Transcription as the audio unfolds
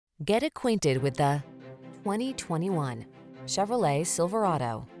Get acquainted with the 2021 Chevrolet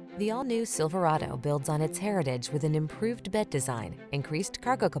Silverado. The all-new Silverado builds on its heritage with an improved bed design, increased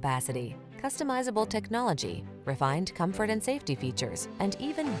cargo capacity, customizable technology, refined comfort and safety features, and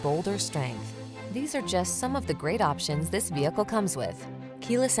even bolder strength. These are just some of the great options this vehicle comes with: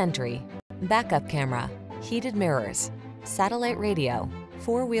 keyless entry, backup camera, heated mirrors, satellite radio,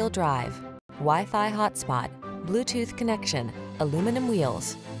 four-wheel drive, Wi-Fi hotspot, Bluetooth connection, aluminum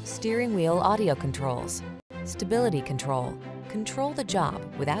wheels, steering wheel audio controls, stability control. Control the job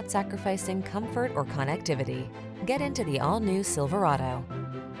without sacrificing comfort or connectivity. Get into the all-new Silverado.